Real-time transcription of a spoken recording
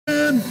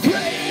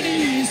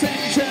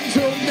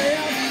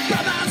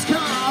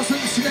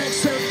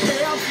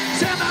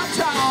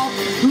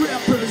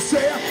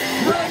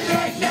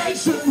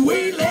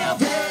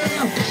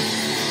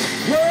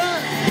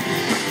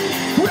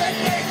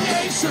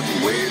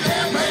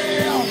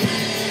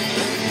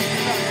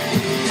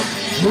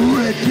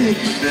Redneck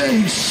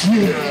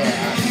Nation.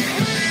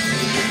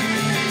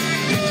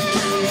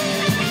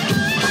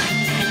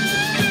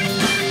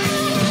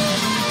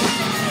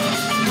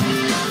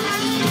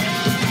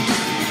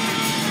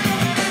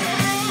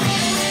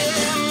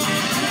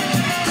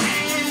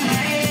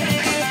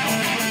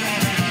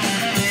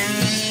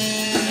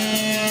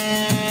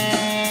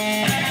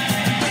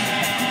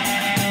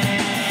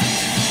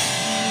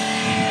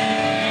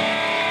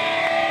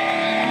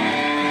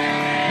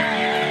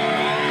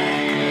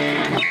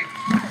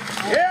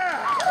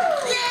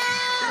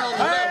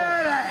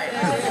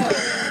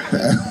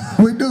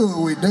 We do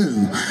what we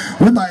do.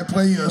 We might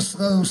play you a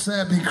slow,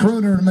 sappy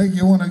crooner to make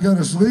you want to go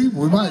to sleep.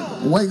 We might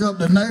wake up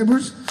the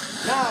neighbors.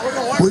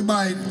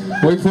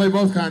 We play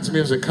both kinds of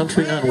music,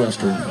 country and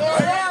western.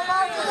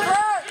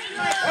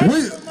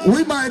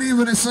 We might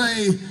even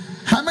say,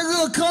 how many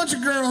little country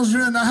girls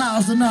are in the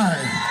house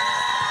tonight?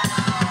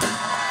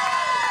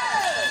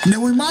 And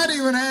then we might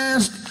even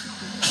ask,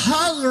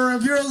 holler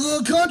if you're a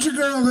little country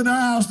girl in the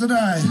house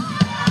tonight.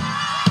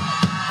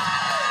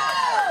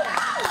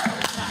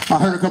 I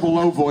heard a couple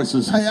low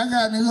voices. Hey, I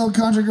got any little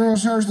country girl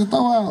shirts to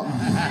throw out.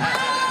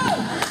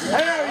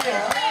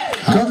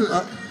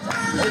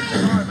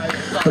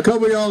 A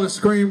couple of y'all that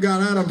screamed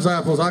got Adam's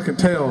apples, I can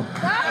tell.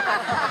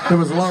 It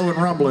was low and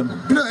rumbling.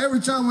 You know, every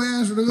time we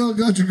ask for the little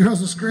country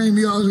girls to scream,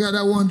 you always got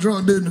that one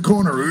drunk dude in the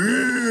corner.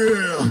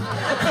 Yeah.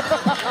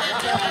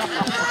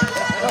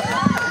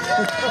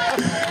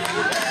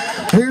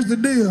 Here's the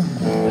deal.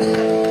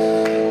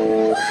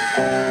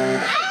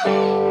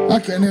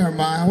 Okay, never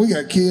mind. We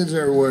got kids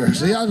everywhere.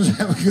 See, I just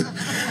have a good...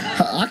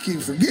 I keep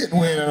forgetting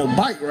we're at a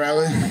bike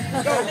rally.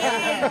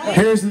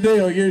 Here's the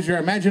deal. Use your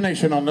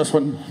imagination on this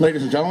one,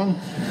 ladies and gentlemen.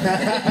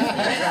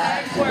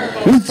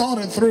 We thought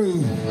it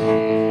through.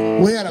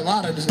 We had a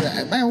lot of...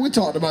 Man, we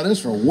talked about this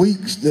for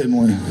weeks, didn't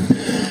we?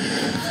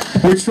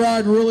 We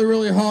tried really,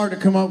 really hard to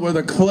come up with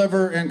a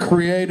clever and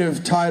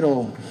creative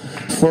title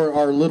for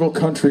our Little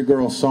Country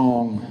Girl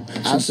song.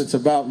 Since it's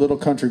about little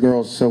country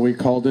girls, so we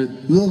called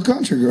it Little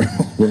Country Girl.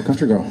 Little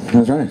Country Girl.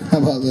 That's right. How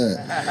about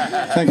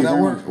that? Thank you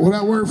very much. Would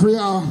that work for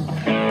y'all?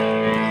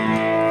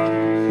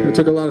 It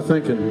took a lot of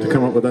thinking to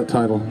come up with that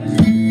title.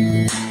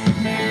 And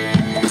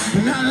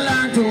I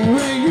like the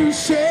way you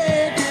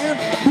shake it.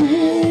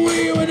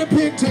 Ooh, with the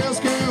pigtails,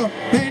 girl.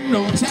 Ain't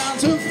no time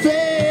to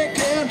fake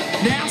it.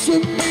 Dance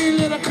with me,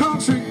 little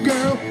country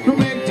girl. Don't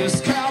make this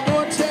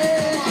cowboy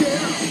take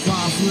it.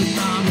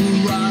 5'9"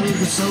 blue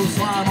rider, so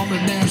fine on the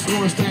dance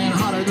floor, staying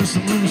hotter than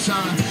some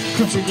moonshine.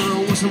 Country girl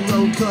with some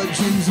low-cut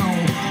jeans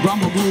on.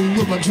 Rumble blue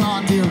with a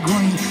John Deere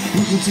green.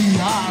 We can see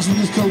your eyes when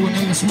it's cold and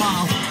they can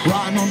smile.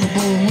 Riding on the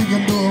bull, we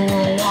can do it for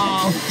a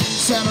while.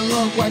 Saddle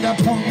up like that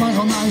punk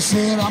Michael Knight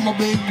said, I'm a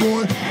big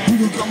boy. You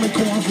can call me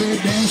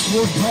corn-fed, dance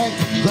floor packed,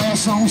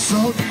 glass on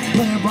soak.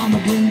 Playing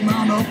Rumble blue,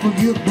 mount up or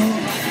get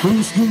bumped.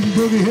 Blue scooting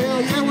boogie,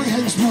 hell yeah, we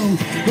hate smoke.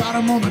 Got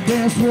him on the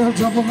dance floor,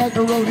 jumping like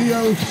a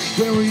rodeo.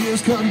 There he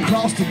is, cutting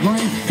across the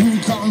grain. You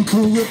can call him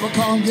Cool Whip, or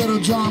call him Ghetto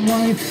John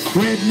Wayne.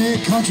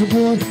 Redneck country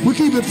boy, we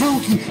keep it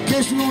funky. In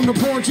case you're on the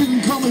porch, you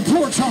can call me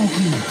Porch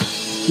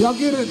Honky. Y'all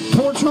get it?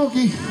 Porch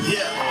Honky?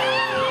 Yeah.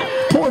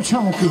 Porch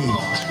Honky.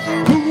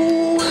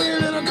 Ooh,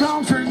 little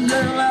country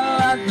girl,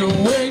 I like the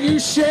way you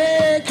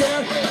shake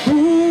it.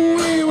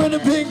 Ooh, with the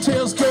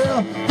pigtails,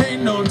 girl,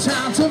 ain't no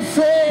time to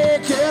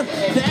fake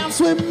it. Dance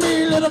with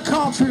me, little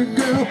country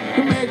girl,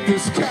 to make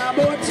this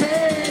cowboy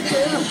take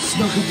it.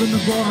 Snuck up in the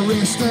bar,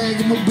 red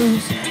stag in my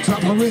boots.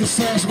 Drop a red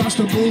sash, watch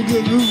the bull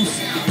get loose.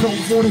 Colt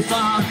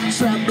 45,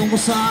 strapped on my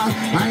side.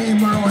 I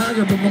ain't Merle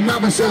Haggard, but my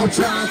mouth is so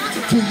tight.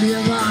 Keep me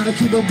in line, I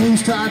keep my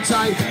boots tied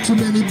tight. Too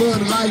many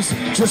Bud Lights,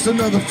 just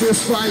another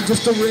fist fight.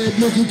 Just a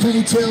redneck, you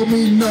can't tell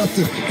me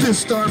nothing.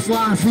 Fist start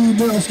flying,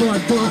 females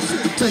start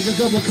busting. Take a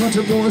couple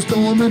country boys,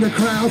 throw them in the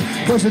crowd.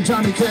 Pushing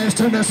Johnny Cash,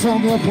 turn that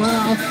song up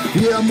loud.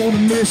 Yeah, I'm on a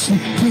mission,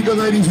 keep the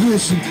ladies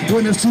wishing.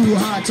 When it's too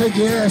hot, take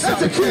your ass out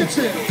the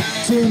kitchen.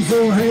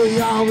 10-4, hey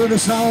y'all with a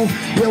song.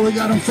 Yeah, we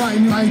got them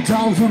fighting like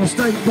dogs on a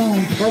steak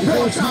bone. Oh,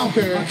 Porch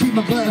Honky, I keep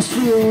my glass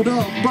filled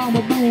up.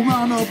 Bomber boom,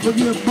 round up to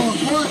get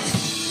bumped. What?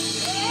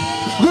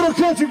 Little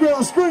country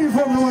girl, scream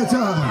for me one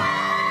time.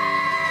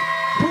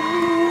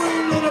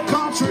 Ooh, little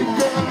country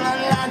girl,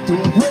 I like the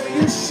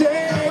way you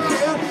shake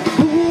it.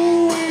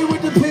 Ooh,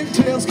 with the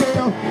pigtails,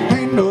 girl,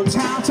 ain't no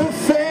time to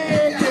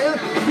fake it.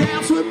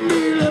 Dance with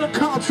me, little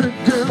country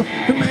girl,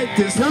 to make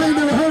this. Y'all ain't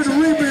never heard the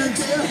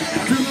remix.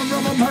 Drinking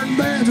from a burning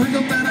band,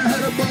 drinking man, I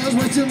had a buzz.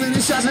 Way too many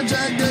shots of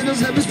Jack Daniels,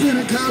 had me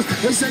spinning cars.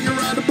 They say you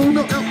ride the boom,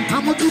 no,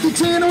 I'ma keep the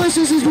 10 away,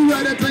 she sees me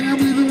right that thing, I'm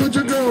leaving with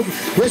your girl.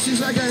 Yeah,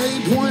 she's like an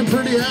 8-point,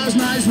 pretty ass,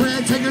 nice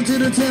red. Take her to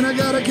the 10, I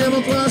got a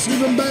camouflage,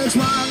 sleeping bag,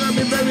 smile, got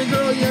me baby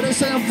girl, yeah, they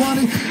say I'm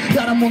funny.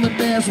 Got him on the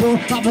dance floor,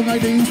 popping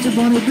like the Easter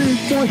Bunny. Big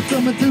boy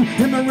coming through,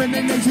 in my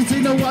redneck ACT,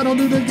 no, I don't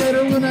do the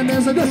gator when I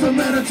dance, it doesn't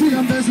matter to you.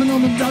 I'm dancing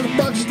on the dog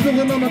box,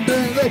 spilling on the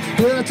dance.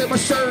 Yeah, I take my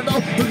shirt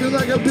off, looking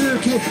like a beer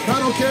kid. I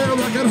don't care, I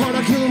rock it hard,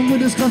 I kill him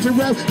with this country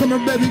rap. Come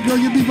on, baby girl,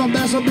 you be my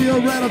bass, I'll be a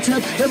rattle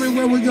trap.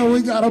 Everywhere we go,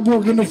 we got a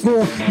broke in the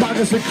floor.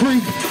 Moccasin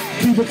Creek,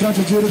 keep it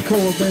country to the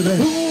core,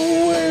 baby.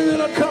 Ooh,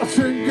 little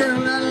country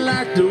girl, I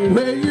like the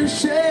way you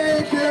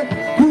shake it.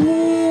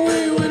 Ooh,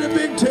 with a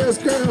big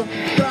test girl,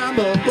 I'm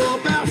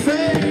about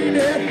faded.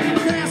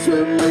 Dance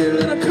with me,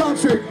 little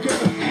country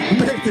girl,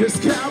 make this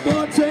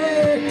cowboy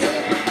take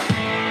it.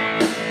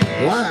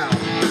 Wow.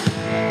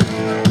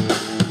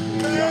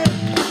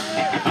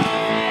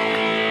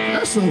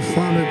 That's so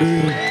funny,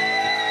 dude.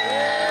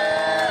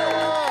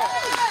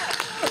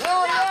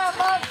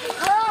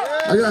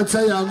 I gotta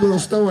tell y'all a little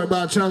story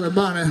about Charlie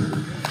Bonnie.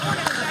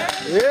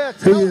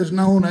 He is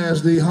known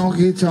as the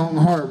honky-tonk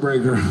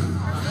heartbreaker.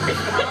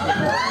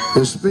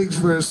 It speaks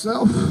for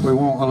itself. We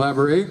won't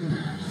elaborate.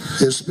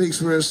 It speaks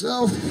for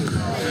itself.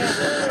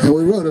 And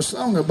we wrote a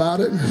song about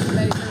it.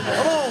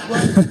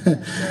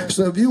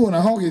 So if you want a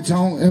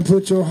honky-tonk and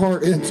put your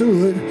heart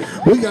into it,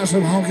 we got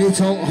some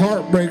honky-tonk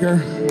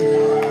heartbreaker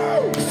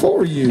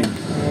for you.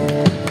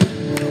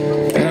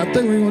 And I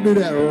think we're gonna do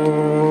that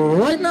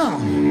right now.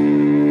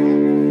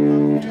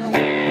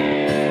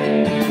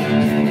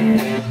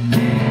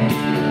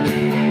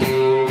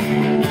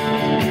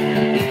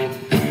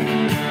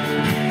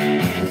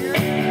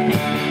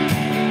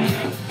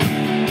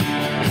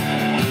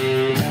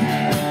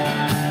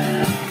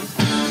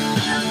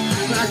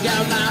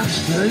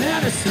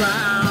 Let it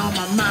smile,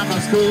 my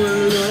mama's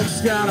good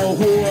looks got a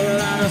whole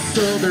lot of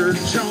southern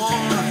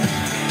charm.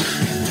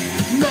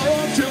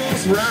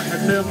 Mojo's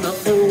rocking in the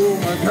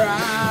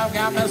overdrive,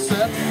 got me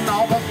setting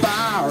off a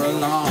fire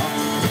alarm.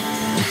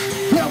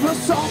 Ever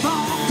so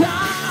long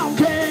down,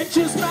 can't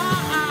you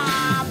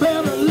smile?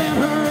 Better let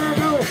her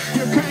go,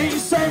 you can't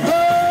save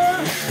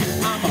her.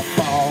 I'm a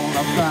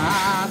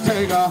bonafide,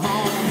 take her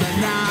home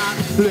tonight.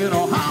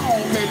 Little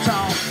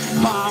honky-tonk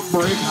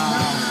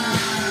heartbreaker.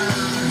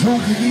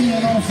 Drunk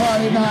again on a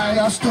Friday night,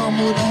 I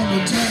stumbled on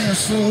the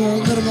dance floor.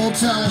 Little old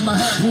town with my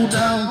hat pulled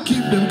down,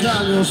 keep them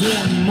goggles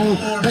wanting more.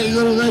 Hey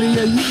little lady,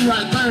 yeah, you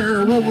right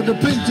there, what with the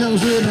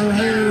pigtails in her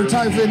hair,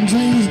 tight-fitting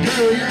jeans,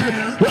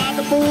 derriere, ride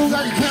the bull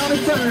like a county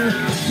fair.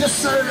 Yes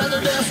sir, another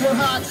dance floor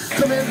hot,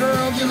 come here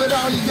girl, give it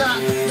all you got.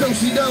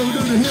 Do-si-do,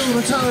 do the heel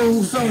to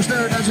toe, fellas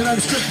staring at you like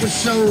a stripper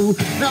show.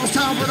 Now it's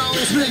time for all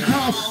this big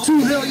crowd,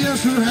 2 hell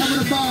yes, we're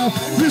having a ball.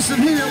 Listen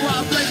here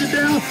while I break it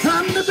down,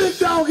 I'm the big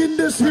dog in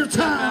this here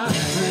town.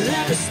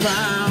 Let it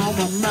smile,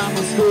 my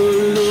mama's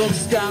good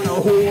looks got a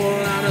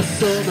whole lot of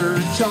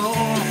southern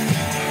charm.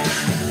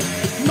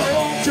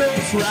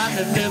 Mojo's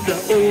riding into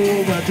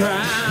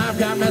overdrive,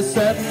 got me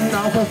setting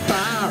off a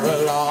fire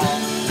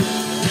alarm.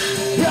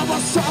 Ever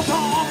so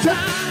long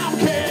time,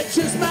 can't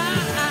you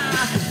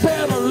smile?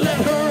 Better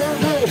let her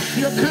go,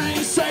 you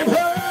can't save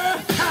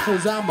her.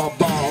 Cause I'm a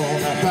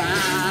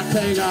bonafide,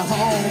 take her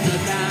home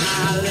tonight.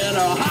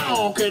 Little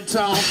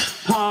honky-tonk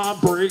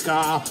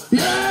heartbreaker.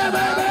 Yeah,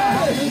 baby!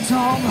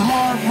 Honky-tonk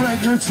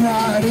heartbreaker,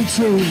 tried and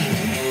true.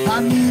 I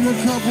need a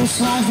couple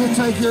songs to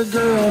take your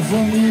girl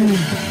from you.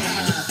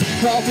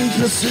 Call me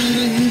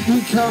conceited, you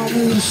can call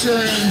me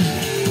ashamed.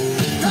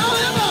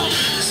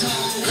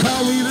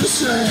 Call me the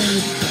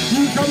same.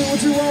 You call me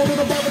what you want and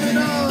above and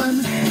beyond.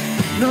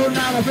 No,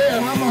 not a bit.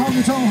 I'm a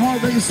honky-tonk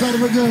heartbreaker son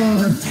of a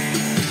gun.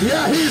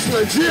 Yeah, he's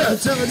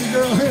legit, telling the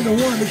girl ain't the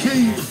one to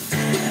keep.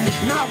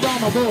 Not by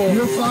my boy.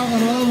 You'll fall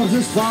in love or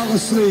just fall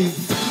asleep.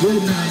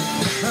 Good night.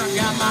 I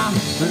got my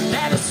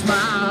daddy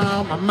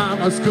smile, my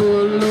mama's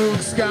good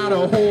looks, got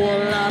a whole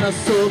lot of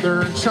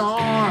southern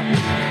charm.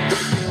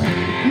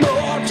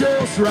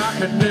 Mojo's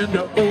rocking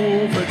into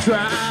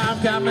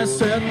overdrive, got me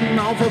setting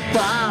off a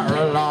fire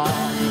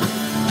alarm.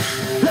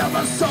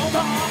 Ever so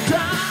long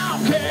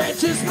down,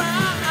 can't you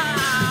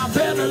smile?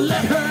 Better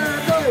let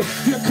her go,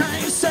 you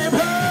can't save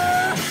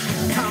her.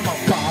 I'm a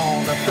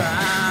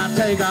bonafide,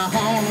 take her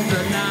home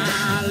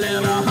tonight.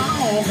 Little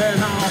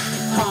honky-tonk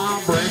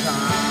heartbreaker.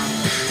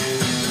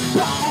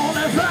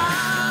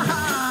 Bonafide,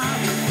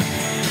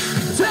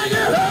 take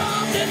her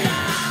home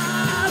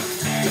tonight.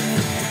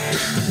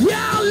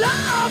 Yeah, I'll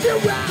love you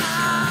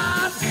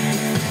right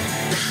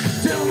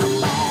till the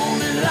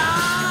morning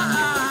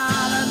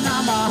light. And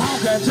I'm a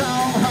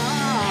honky-tonk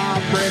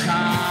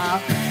heartbreaker.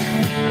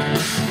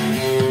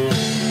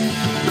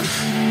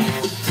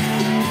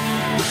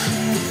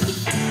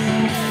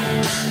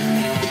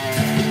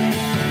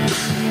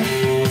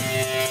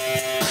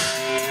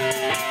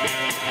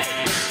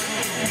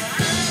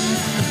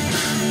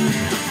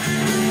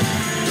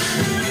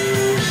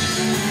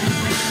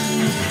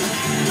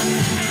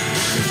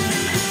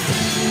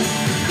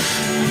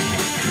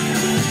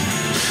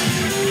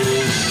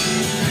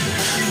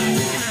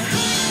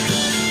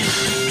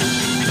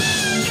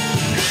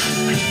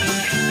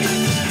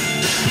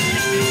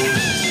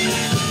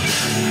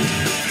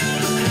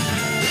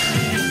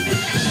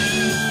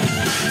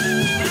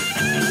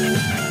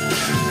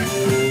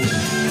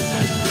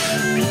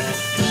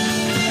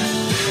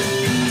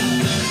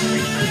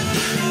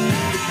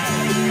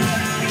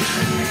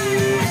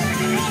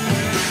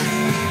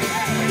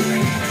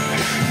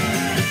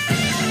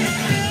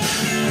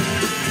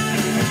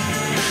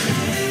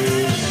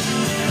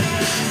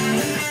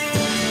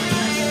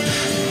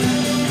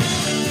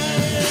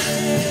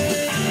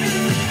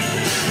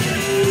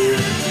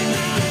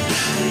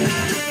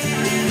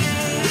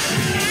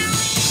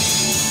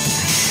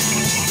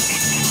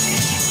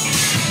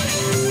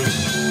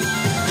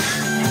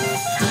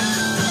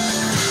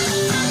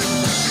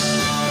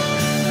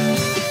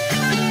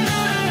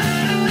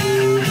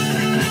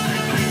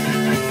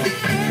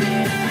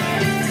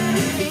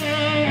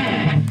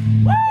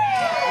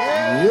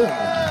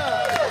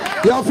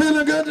 Y'all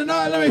feeling good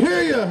tonight? Let me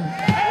hear you.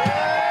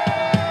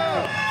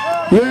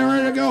 You ain't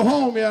ready to go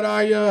home yet,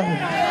 are you?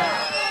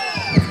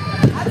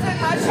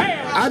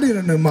 I need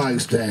a new mic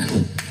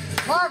stand.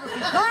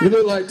 You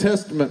look like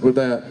Testament with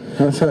that.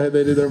 That's how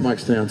they do their mic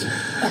stands.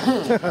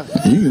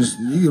 You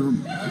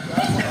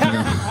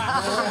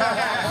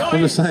I'm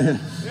just saying.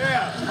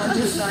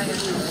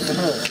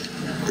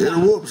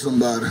 It'll whoop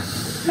somebody.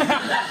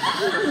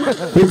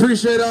 We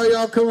appreciate all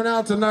y'all coming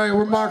out tonight.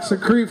 We're Moccasin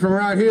Creek from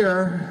right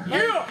here.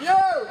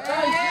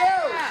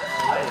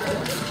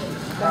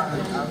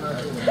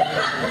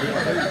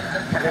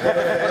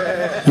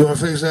 You want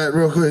to fix that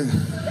real quick?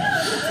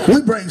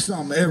 We break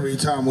something every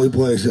time we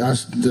play.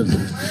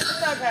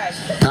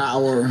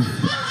 Power,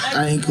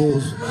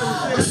 ankles,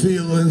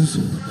 feelings.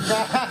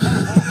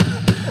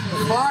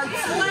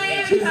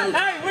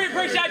 Hey, we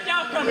appreciate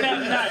y'all coming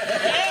out tonight.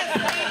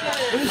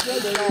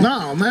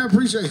 No, man, I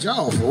appreciate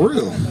y'all for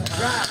real.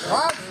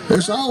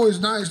 It's always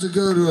nice to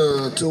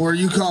go to where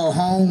you call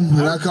home,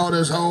 and I call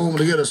this home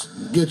to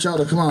get y'all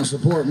to come out and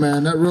support,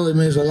 man. That really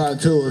means a lot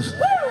to us.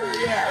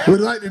 We'd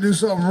like to do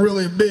something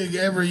really big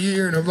every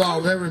year and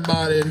involve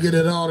everybody and get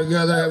it all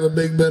together, have a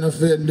big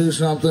benefit, and do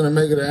something and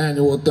make it an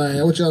annual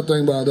thing. What y'all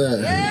think about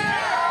that?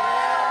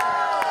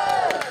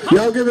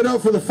 Y'all give it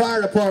up for the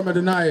fire department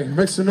tonight.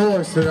 Make some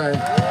noise tonight.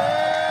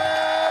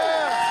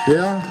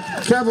 Yeah?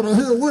 Capitol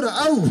Hill with an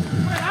O.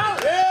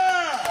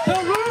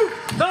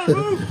 The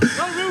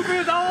roof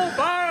is on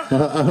fire.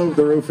 I hope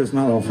the roof is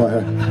not on fire.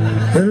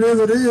 And if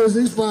it is,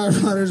 these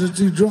firefighters are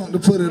too drunk to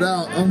put it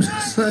out. I'm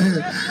just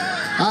saying.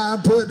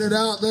 I'm putting it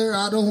out there.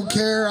 I don't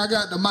care. I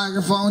got the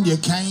microphone. You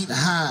can't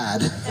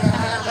hide.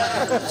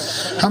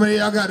 How many of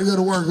y'all got to go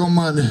to work on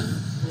Monday?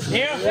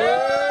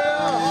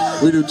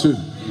 Yeah. We do too.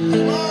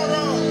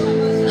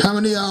 How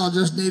many of y'all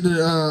just need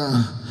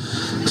to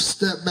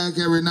step back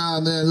every now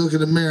and then, look in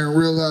the mirror and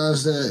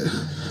realize that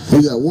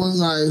we got one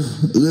life,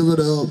 live it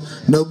up,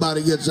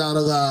 nobody gets out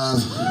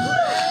alive.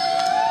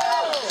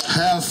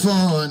 Have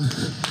fun,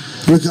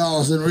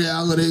 because in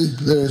reality,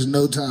 there is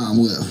no time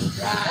left.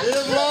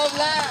 Live, love,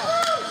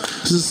 laugh.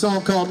 This is a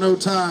song called No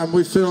Time.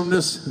 We filmed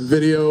this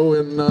video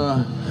in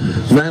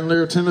Van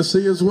Leer,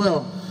 Tennessee as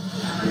well.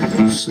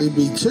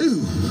 CB2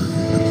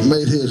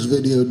 made his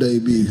video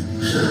debut.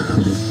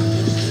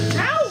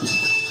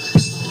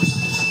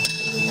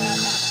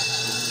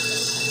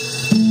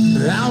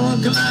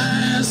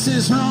 Hourglass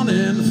is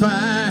running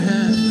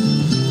fine,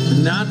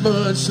 not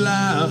much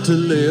life to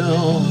live.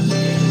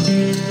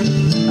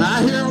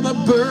 I hear the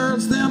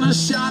birds, then a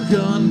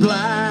shotgun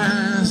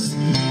blast.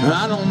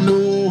 I don't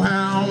know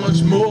how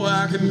much more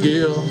I can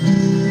give.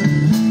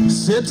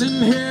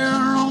 Sitting here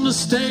on the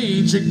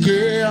stage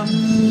again,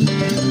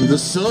 the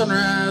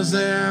sunrise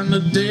and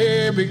the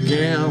day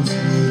begins.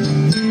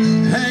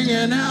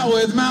 Hanging out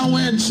with my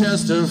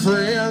Winchester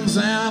friends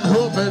and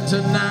hoping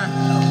tonight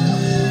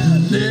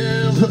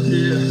never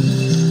again.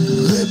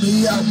 Let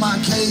me out my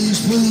cage,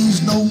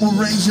 please. No more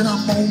raging,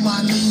 I'm on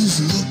my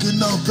knees,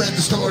 looking up at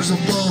the stars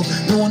above,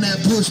 knowing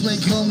that push may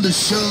come to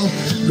shove.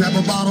 Grab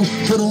a bottle,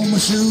 put on my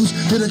shoes,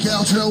 hit a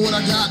cow trail, what I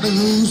got to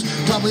lose.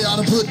 Probably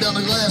ought to put down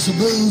a glass of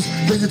booze,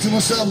 thinking to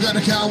myself, got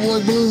the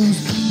cowboy blues.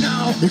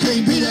 No, it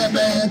can't be that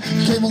bad.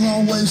 Came a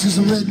long way since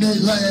a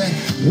redneck lad.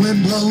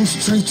 Wind blows,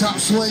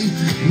 treetops sway.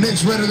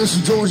 Next better than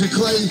some Georgia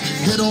clay.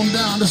 Head on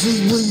down to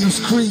see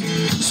Williams Creek.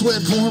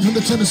 Sweat pouring from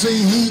the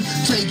Tennessee heat.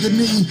 Take a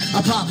knee,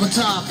 I pop a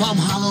top. I'm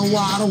hollow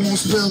wide, I won't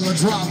spill a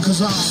drop, cause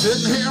I'm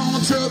sitting here on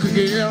the truck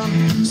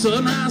again.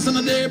 Sunrise and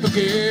the day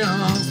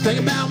begins. Think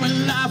about when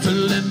life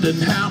will end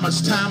and how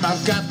much time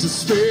I've got to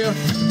spare.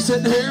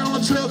 Sitting here on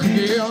the truck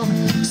again.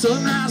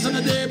 Sunrise and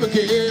the day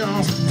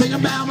begins. Think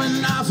about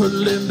when life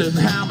will end and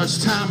how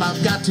much time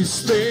I've got to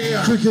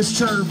spare. Crickets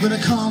chirp and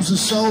it calms the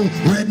soul.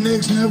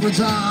 Rednecks never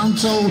die, I'm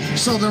told.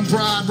 Southern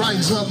pride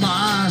brightens up my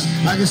eyes.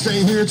 I can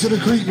stay here till the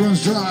creek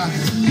runs dry.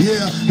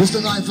 Yeah, it's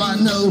the life I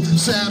know.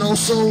 Sad old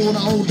soul on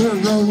the old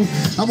dirt road.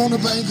 I'm on the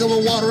bank of a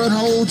watering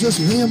hole. Just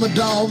me and my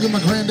dog and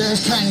my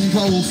granddad's cane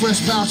pole.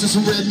 Fresh pouch and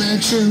some red man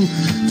chew.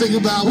 Think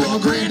about what my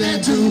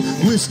granddad do.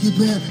 Whiskey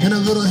bent and a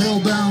little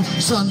hellbound.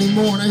 Sunday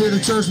morning I hear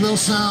the church bell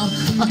sound.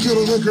 I kill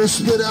the liquor,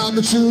 spit out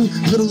the chew.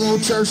 Little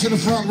old church in the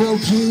front row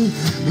pew.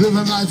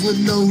 Living life with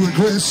no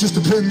regrets, just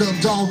a pinned up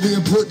dog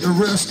being put to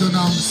rest. And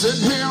I'm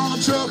sitting here on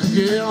the truck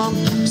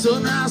again.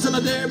 Sunrise and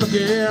the day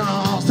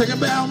begins. Think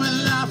about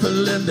when life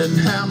will end and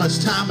how much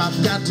time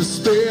I've got to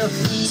spare.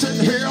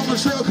 Sitting here on the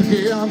truck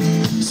again.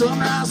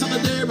 Sunrise and the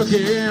day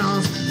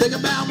begins. Think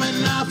about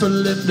when life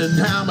will end and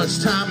how much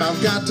time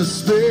I've got to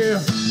spare.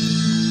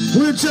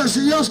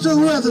 Winchester, y'all still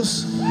with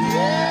us?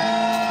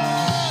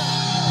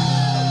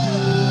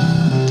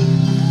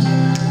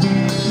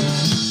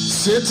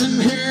 Sitting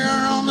here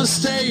on the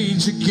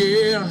stage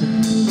again.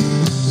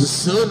 The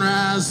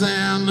sunrise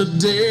and the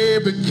day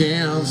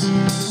begins.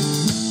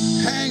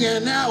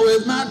 Hanging out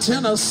with my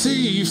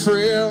Tennessee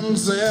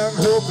friends and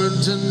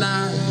hoping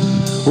tonight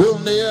will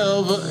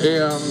never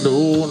end.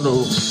 Oh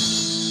no.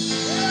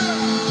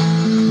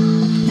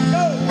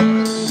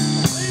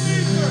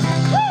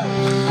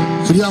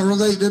 Can y'all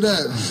relate to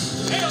that?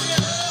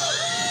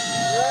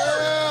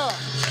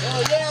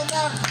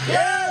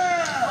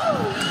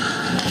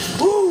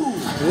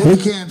 We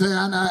can't think.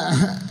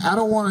 I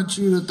don't want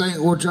you to think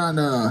we're trying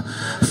to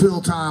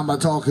fill time by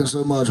talking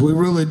so much. We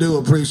really do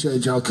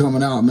appreciate y'all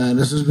coming out, man.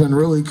 This has been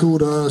really cool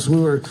to us. We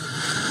were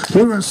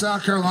in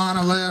South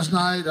Carolina last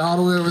night, all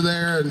the way over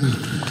there, and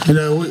you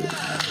know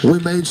we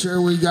made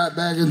sure we got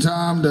back in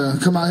time to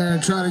come out here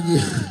and try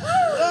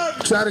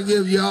to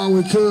give y'all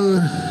we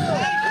could.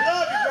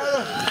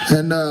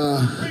 And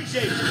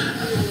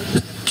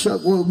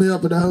Chuck woke me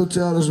up at the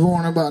hotel this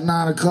morning about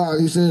 9 o'clock.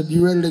 He said,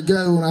 "You ready to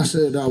go?" And I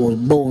said, "I was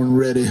born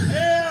ready."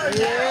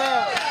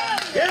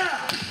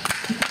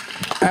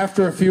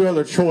 After a few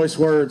other choice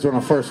words when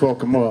I first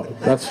woke him up,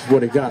 that's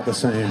what he got the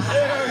same.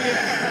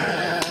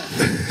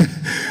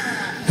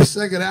 The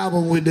second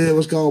album we did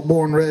was called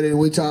Born Ready, and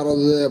we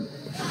titled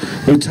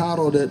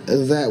it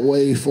that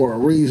way for a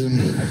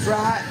reason. That's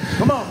right.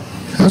 Come on.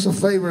 That's a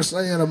favorite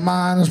saying of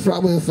mine. It's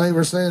probably a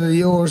favorite saying of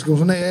yours, because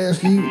when they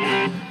ask you,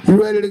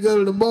 "You ready to go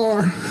to the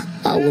bar?"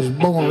 I was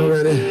born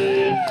ready.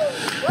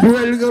 "You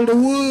ready to go to the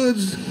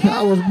woods?"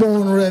 I was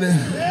born ready.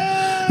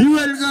 "You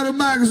ready to go to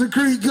Moccasin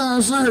Creek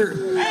concert?"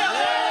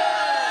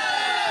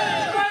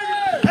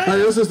 Hey,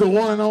 this is the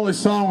one and only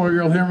song where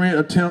you'll hear me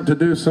attempt to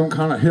do some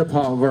kind of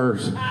hip-hop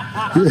verse.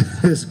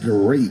 It's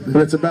great.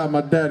 But it's about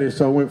my daddy,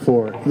 so I went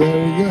for it.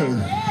 There we go.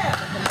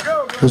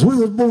 Because we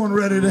was born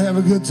ready to have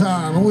a good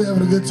time, and we're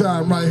having a good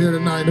time right here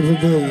tonight in the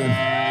pavilion.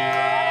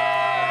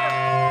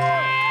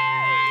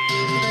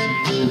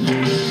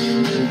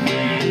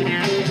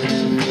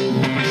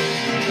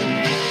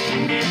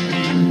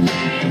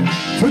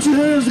 Put your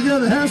hands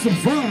together, have some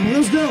fun.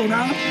 Let's go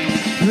now.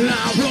 And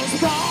I was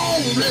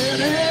born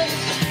ready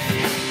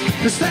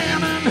to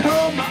stand and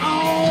hold my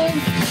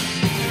own.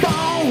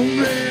 Born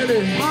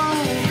ready,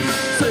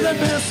 so they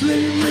best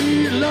leave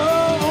me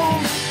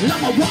alone.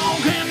 I'm a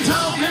walking,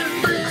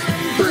 talking,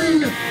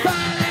 breathing,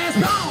 fast,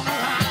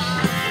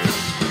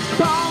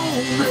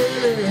 born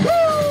ready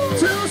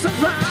to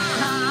survive.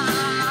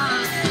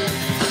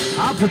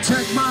 I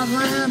protect my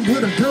land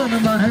with a gun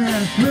in my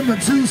hand. Number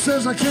 2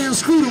 says I can't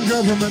screw them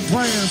government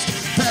plans.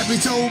 Pappy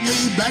told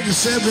me back in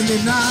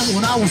 '79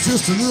 when I was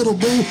just a little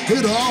boo,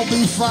 it'll all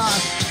be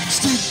fine.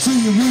 Stick to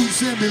your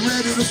roots and be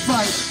ready to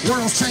fight.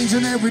 World's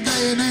changing every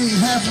day and ain't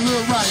half a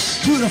little right.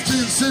 Put a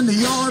fence in the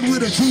yard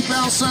with a keep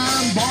out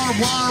sign. Barbed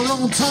wire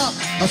on top,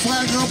 a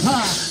flag up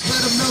high.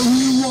 Let them know who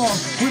you are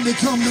when they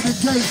come to the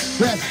gate.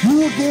 That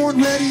you were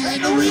born ready,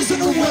 ain't no reason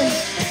to wait.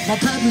 My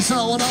pappy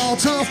saw it all,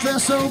 tough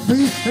SOB.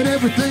 And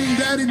everything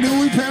that he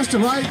knew, he passed it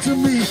right to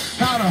me.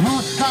 How to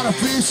hunt, how to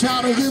fish,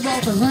 how to live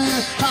off the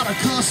land. How to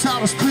cuss, how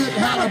to spit,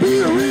 how to be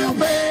a real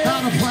man.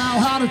 How to plow,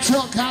 how to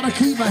truck, how to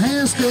keep my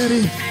hands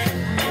steady.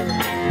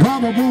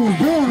 Mama Boo was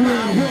born ready.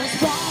 I was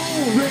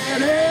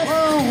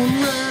born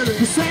ready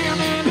to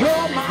stand and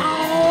hold my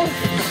own.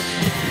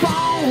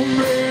 Born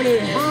ready,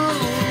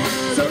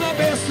 so they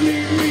best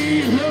leave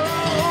me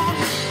alone.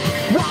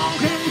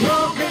 Walking,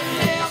 talking,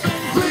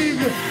 living,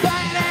 breathing,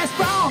 that's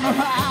born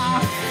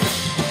alive.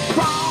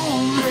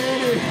 Born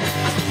ready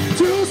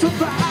to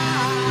survive.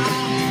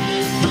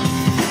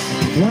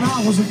 When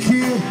I was a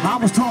kid, I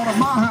was taught at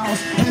my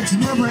house that you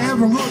never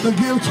ever look the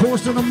gift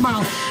horse in the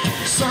mouth.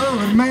 Sir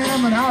and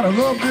ma'am, and how to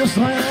love this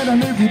land.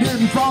 And if you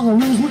didn't follow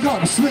rules, we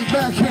got a slick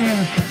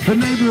backhand. The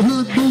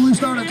neighborhood bully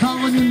started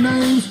calling you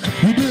names.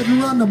 You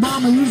didn't run the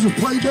bomb, and you just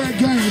played that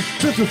game.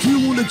 Took a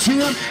few on the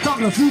chin,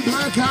 got a few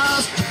black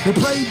eyes. We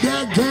played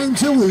that game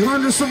till we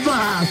learned to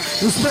survive.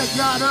 Respect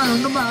got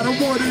earned no matter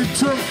what it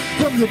took.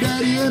 From your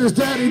daddy and his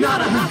daddy,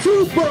 not a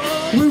how-to book.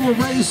 We were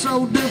raised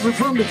so different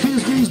from the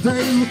kids these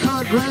days. We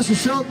cut grass and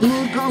shuck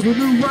wood cause we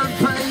knew work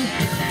paid.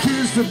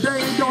 Kids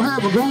today don't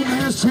have a grown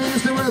man's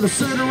chance. They rather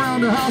sit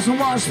around the house and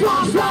watch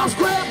SpongeBob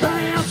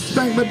SquarePants.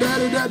 Thank my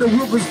daddy that the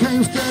whoopers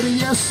came steady.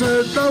 Yes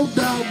sir, no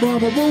doubt,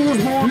 Bubba Boo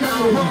was born ready. I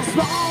was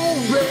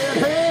born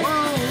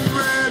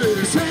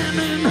ready,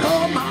 standing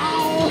on my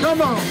own.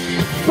 Come on.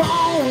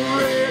 Born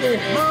ready,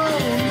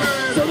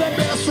 so they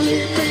best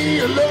leave me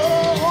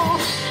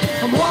alone.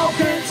 I'm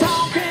walking,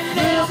 talking,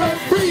 living,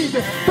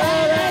 breathing,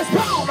 fast,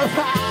 born to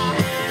fly.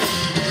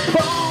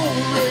 Born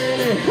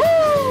ready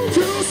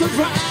to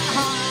survive.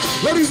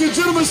 Ladies and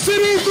gentlemen,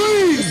 CB3!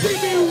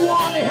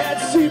 CB1, he had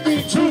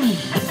CB2.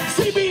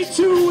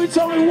 CB2, he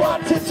told me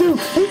what to do.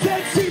 He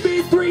said,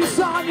 CB3,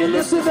 son, you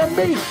listen to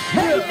me.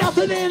 Ain't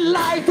nothing in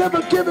life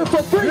ever given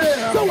for free.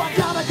 So I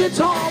got a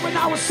guitar when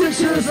I was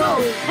 6 years old.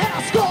 And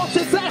I scorched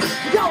his ass,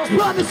 y'all was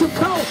running some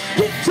cold.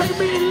 Didn't take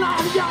me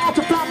long, y'all,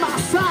 to find my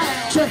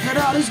sound. Check it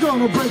out, he's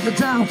gonna break it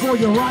down for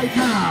you right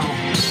now.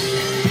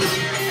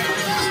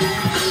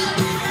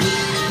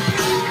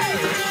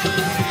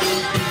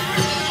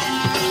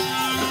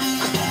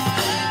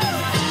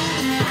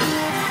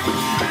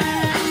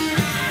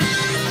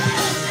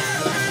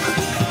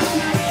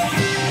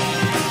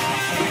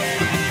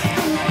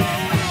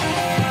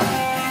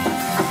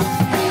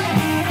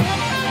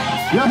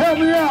 Y'all help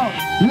me out.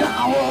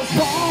 Now I was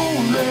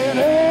born ready,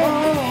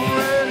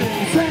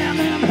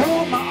 standing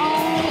on my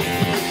own.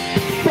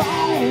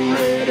 Born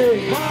ready,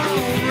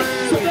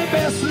 so they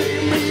best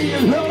leave me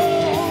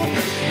alone.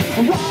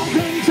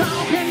 Walking,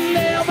 talking,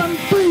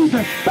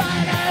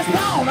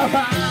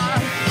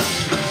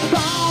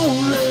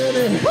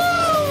 ready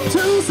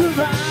to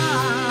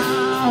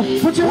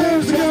survive. Put your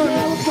hands together.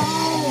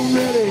 Born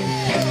ready.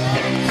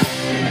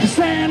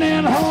 Stand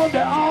and hold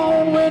their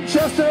own.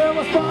 Winchester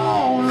was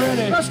born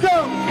ready. Let's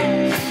go.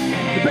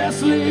 You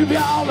best leave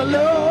y'all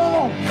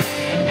alone.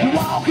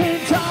 Walking,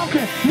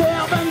 talking,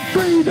 living,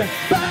 breathing,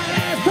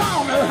 badass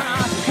on the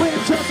high.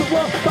 Winchester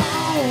was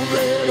born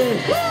ready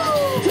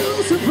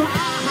to survive.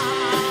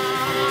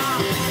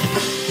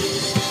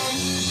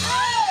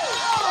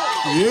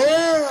 Yeah.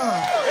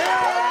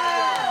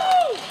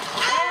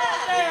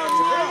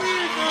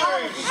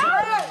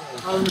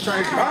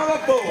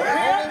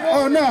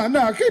 Oh,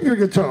 no, keep your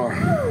guitar.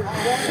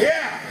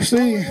 Yeah.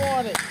 See?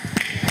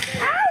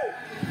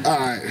 All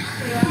right.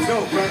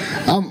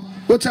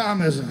 What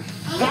time is it?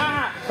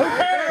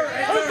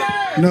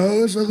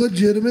 No, it's a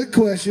legitimate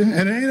question,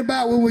 and it ain't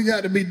about when we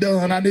got to be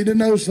done. I need to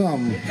know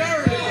something.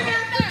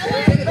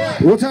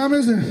 What time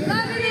is it? 11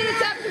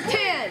 minutes after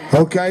 10.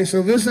 Okay,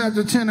 so this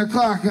after 10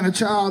 o'clock and a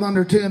child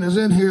under 10 is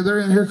in here. They're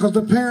in here because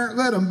the parent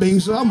let them be,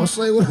 so I'm going to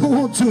say what I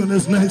want to in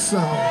this next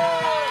song.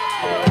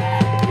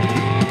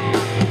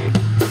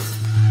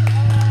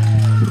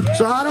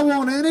 So I don't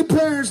want any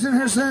parents in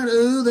here saying,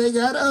 ooh, they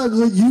got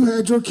ugly. You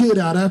had your kid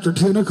out after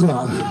 10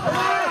 o'clock.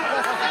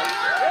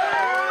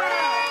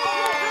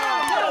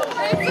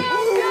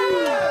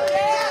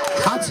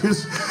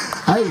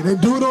 Hey, they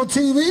do it on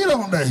TV,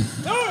 don't they?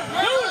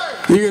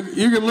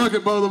 You can look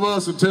at both of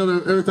us and tell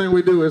them everything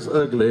we do is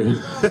ugly.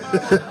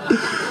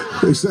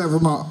 Except for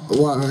my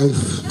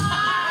wife.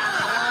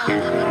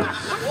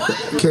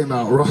 Came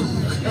out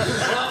wrong.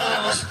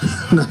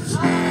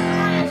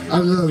 I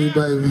love you,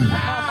 baby.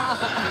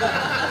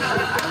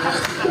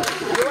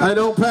 Hey,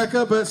 don't pack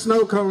up that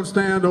snow cone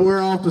stand or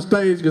we're off the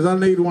stage because I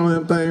need one of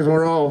them things when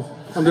we're off.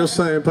 I'm just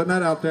saying, putting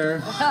that out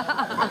there.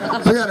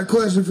 I got a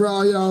question for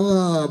all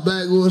y'all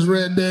backwoods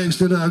rednecks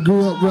that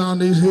grew up around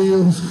these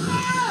hills.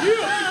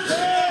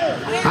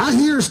 I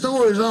hear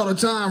stories all the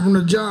time from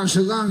the John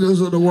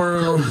Shilangos of the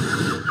world.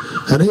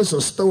 And he's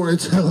a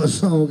storytelling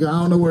song. I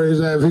don't know where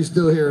he's at, if he's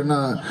still here or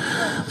not.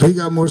 But he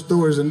got more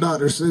stories than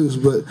Dr. Seuss.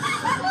 But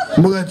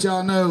I'm going to let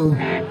y'all know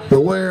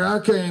that where I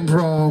came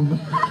from,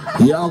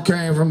 y'all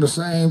came from the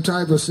same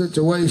type of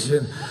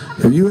situation.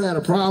 If you had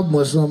a problem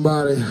with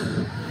somebody,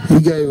 you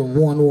gave them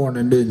one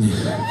warning, didn't you?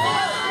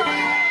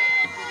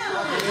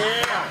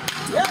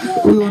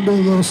 We're going to do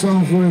a little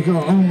song for you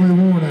called Only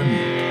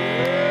Warning.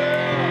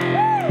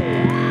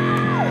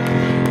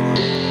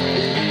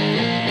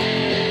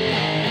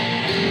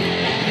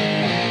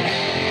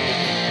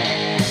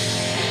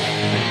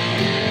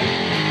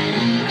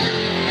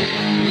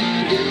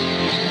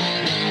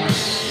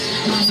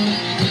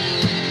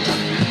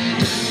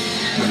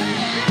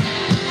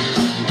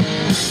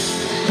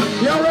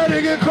 Y'all ready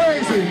to get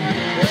crazy?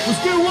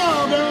 Let's get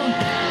wild, man.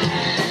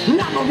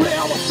 I'm a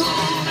real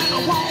song and I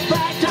won't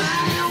back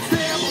down.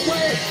 Step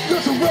away,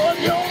 just run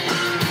your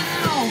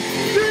mouth.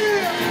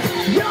 Yeah,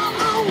 you're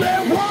only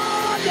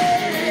one,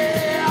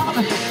 yeah.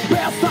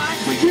 Best thing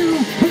for you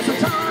is to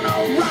turn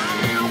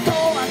around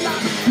for a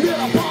nice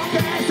little punk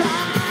ass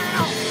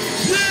out.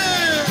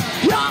 Yeah,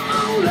 you're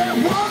only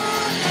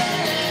one,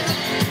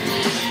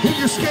 yeah. If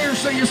you're scared,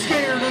 say you're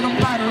scared in a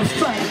matter of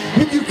fact.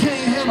 If you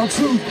can't handle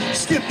truth,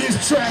 skip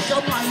this track.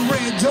 I'm like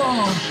Red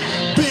Dawn,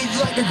 big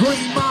like the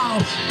Green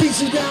Mile, beat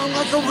you down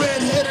like a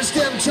red-headed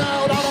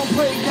stepchild. I don't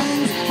play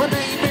games, my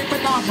name ain't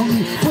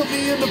Monopoly. Put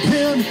me in the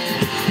pen,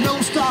 no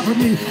stopping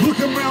me.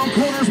 Looking around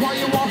corners while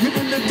you're walking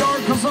in the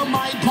dark, cause I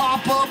might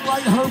pop up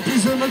like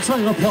herpes in the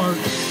trailer park.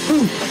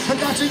 Ooh, I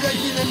got you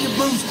aching in your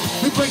boots.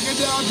 We break it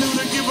down, dude,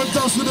 and give a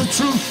dose of the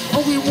truth.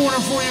 Only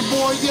warning for you,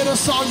 boy, yeah,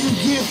 that's all you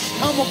get.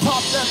 I'ma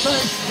pop that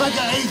thing like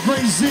an 8th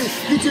grade zit.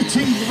 Get your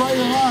teeth right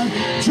aligned,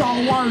 jaw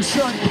wired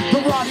shut. The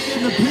Roddy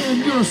in the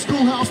pen, you're a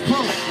schoolhouse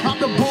punk. I'm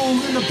the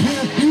bull in the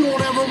pen, you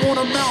don't ever want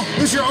to mount.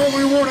 It's your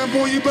only warning,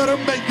 boy, you better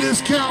make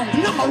this count.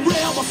 I'm a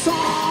real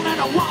song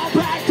and I won't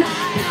back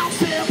down.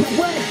 Step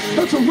away,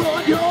 don't you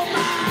run your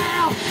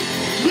mouth.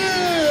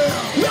 Yeah,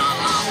 you're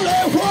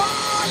only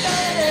one,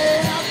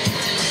 yeah.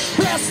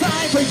 Best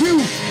thing for you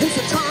is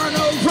to turn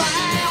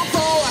around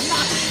for a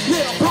nice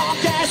little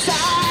punk ass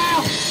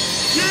out.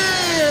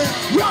 Yeah,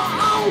 you're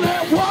only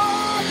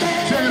one,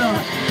 yeah. Check it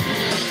out.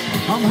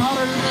 I'm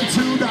hotter than a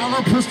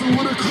 $2 pistol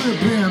with a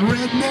clip in.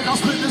 Redneck, I'll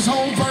split this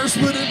whole verse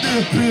with a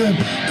dip in.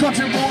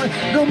 Country boy,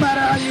 no matter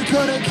how you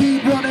cut it,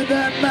 keep running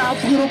that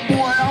mouth, little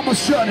boy, I'ma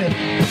shut it.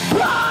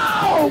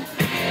 Blow!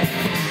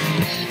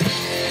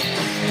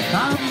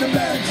 I'm the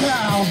bad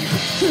cow.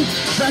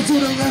 Back to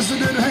the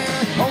lesson at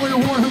hand. Only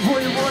warning for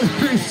you, boy.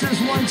 It's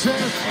just one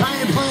chance. I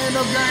ain't playing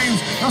no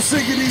games. I'm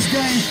sick of these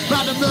games.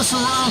 About to mess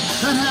around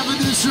and have an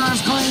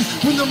insurance claim.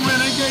 When the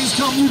renegades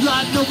come, you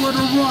got nowhere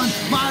to run.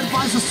 My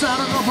advice is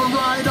saddle up and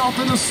ride off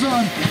in the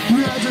sun.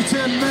 You had your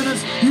 10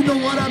 minutes. You know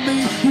what I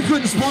mean. You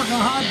couldn't spark a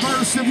hot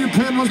verse if your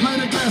pen was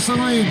made of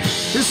gasoline.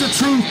 It's the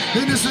truth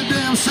and it's a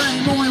damn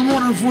shame. Only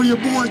warning for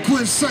you, boy.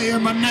 Quit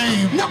saying my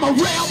name. I'm a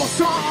real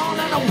song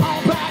and I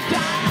won't back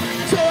down.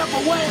 Step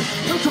away,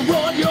 don't you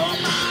run your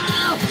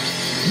mouth.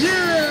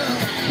 Yeah,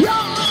 you're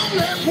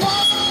only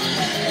one.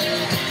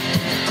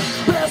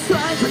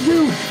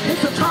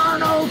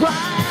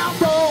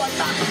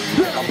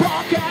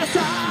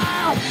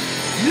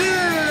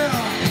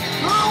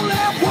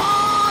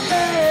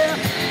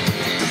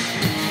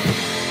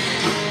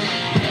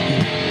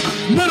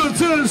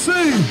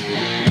 see?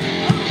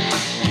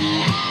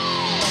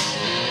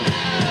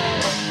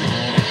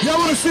 Y'all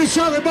want to see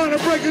Charlie Bonner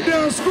break it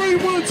down?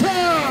 Scream one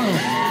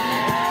time.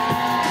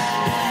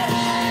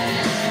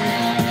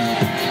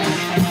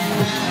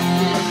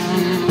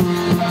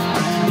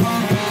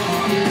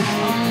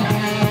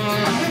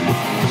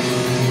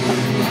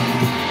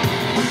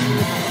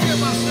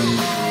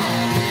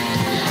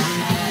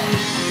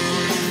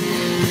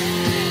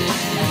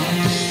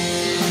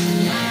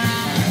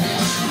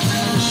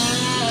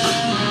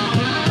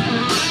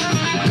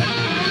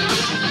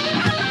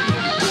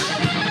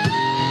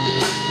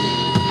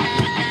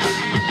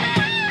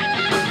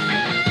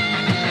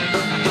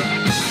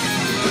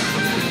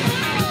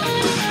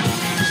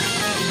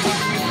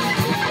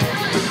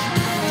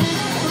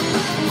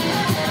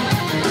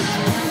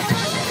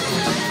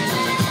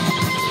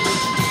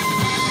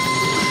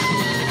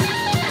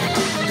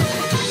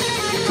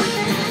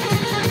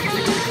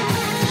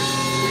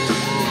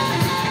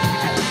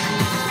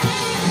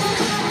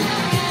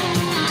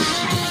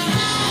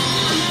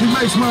 He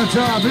makes my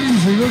job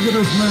easy. Look at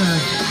this man.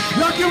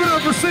 Y'all give it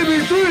up for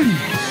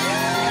CB3.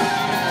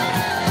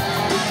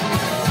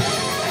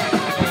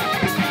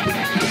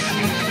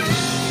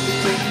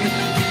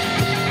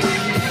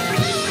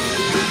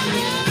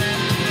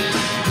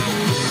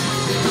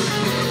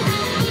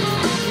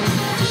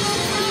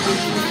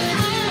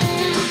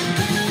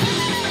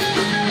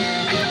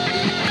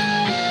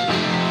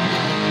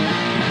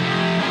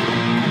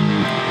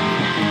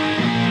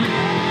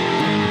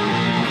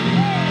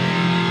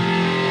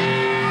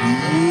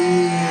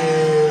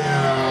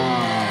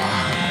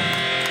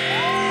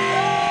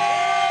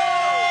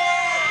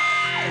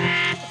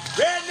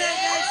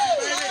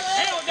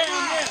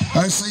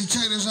 I see,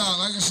 check this out.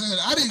 Like I said,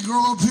 I didn't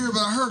grow up here, but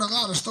I heard a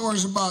lot of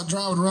stories about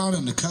driving around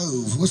in the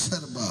cove. What's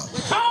that about?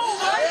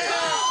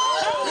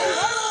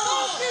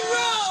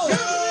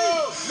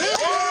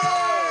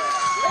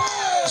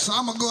 So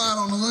I'm going to go out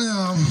on a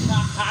limb.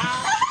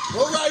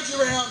 We'll ride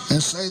you around.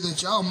 And say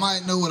that y'all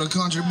might know what a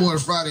country boy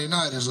Friday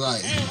night is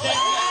like.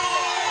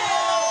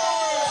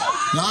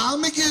 Now, let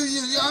me give you,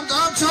 I'm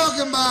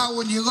talking about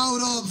when you load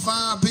up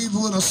 5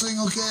 people in a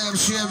single cab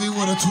Chevy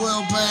with a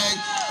 12-pack,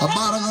 a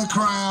bottle of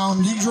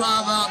Crown, you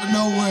drive out to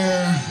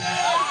nowhere,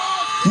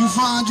 you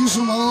find you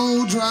some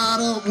old dried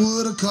up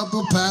wood, a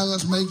couple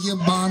pallets, make you a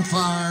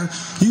bonfire,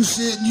 you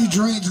sit and you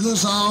drink till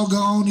it's all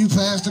gone, you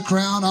pass the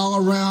Crown all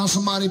around,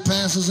 somebody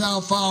passes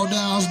out, fall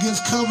down,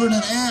 gets covered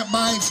in ant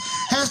bites,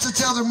 has to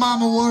tell their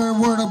mama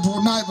word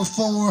the night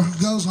before,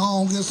 goes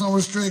home, gets on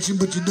restriction,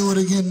 but you do it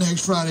again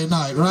next Friday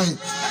night, right?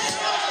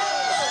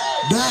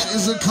 That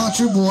is a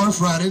country boy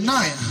Friday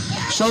night.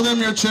 Show them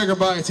your chigger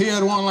bites. He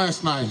had one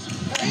last night.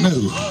 No.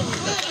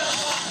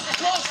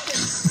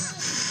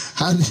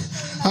 I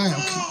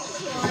am.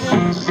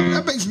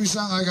 That makes me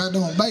sound like I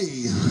don't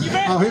bathe.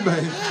 Oh, he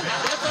bathed.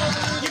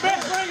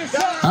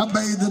 I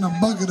bathed in a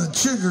bucket of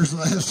chiggers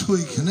last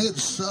week, and it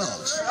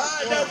sucks.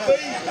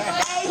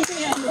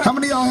 How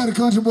many of y'all had a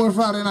country boy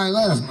Friday night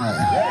last night?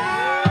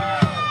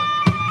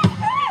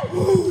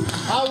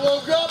 I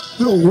woke up.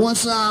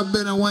 Once I've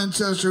been in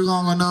Winchester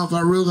long enough, I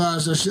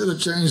realized I should have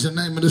changed the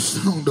name of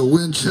this song to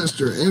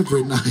Winchester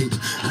Every Night.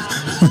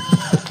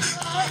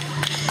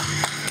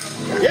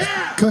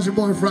 Yeah! Country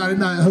Boy Friday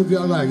Night. I hope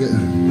y'all like it. Hell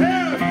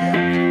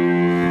yeah!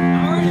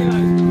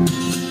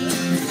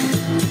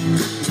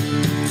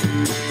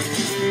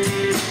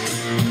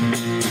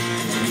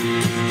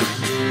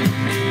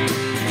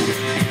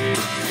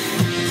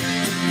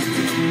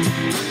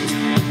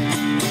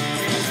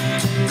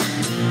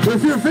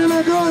 If you're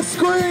feeling good,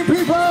 scream,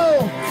 people!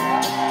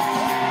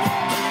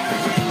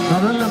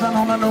 I've been living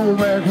on an old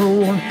back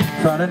road.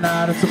 Friday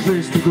night, it's a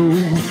place to go.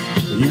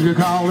 You can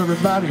call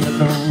everybody you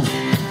know.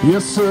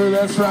 Yes, sir,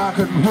 that's rock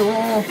and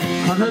roll.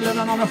 Country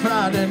living on a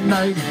Friday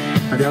night.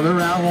 Gather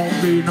around,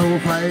 won't be no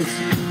fights.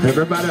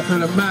 Everybody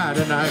feeling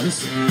mighty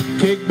nice.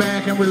 Kick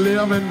back and we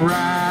live and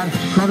ride.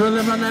 Country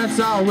living, that's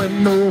all we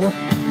know.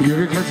 You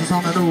can catch us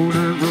on an old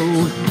dirt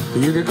road.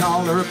 You can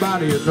call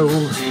everybody you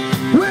know.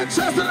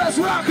 Winchester, let's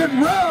rock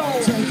and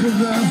roll. Take a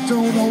left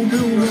on Old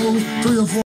Mill Road, 3 or 4.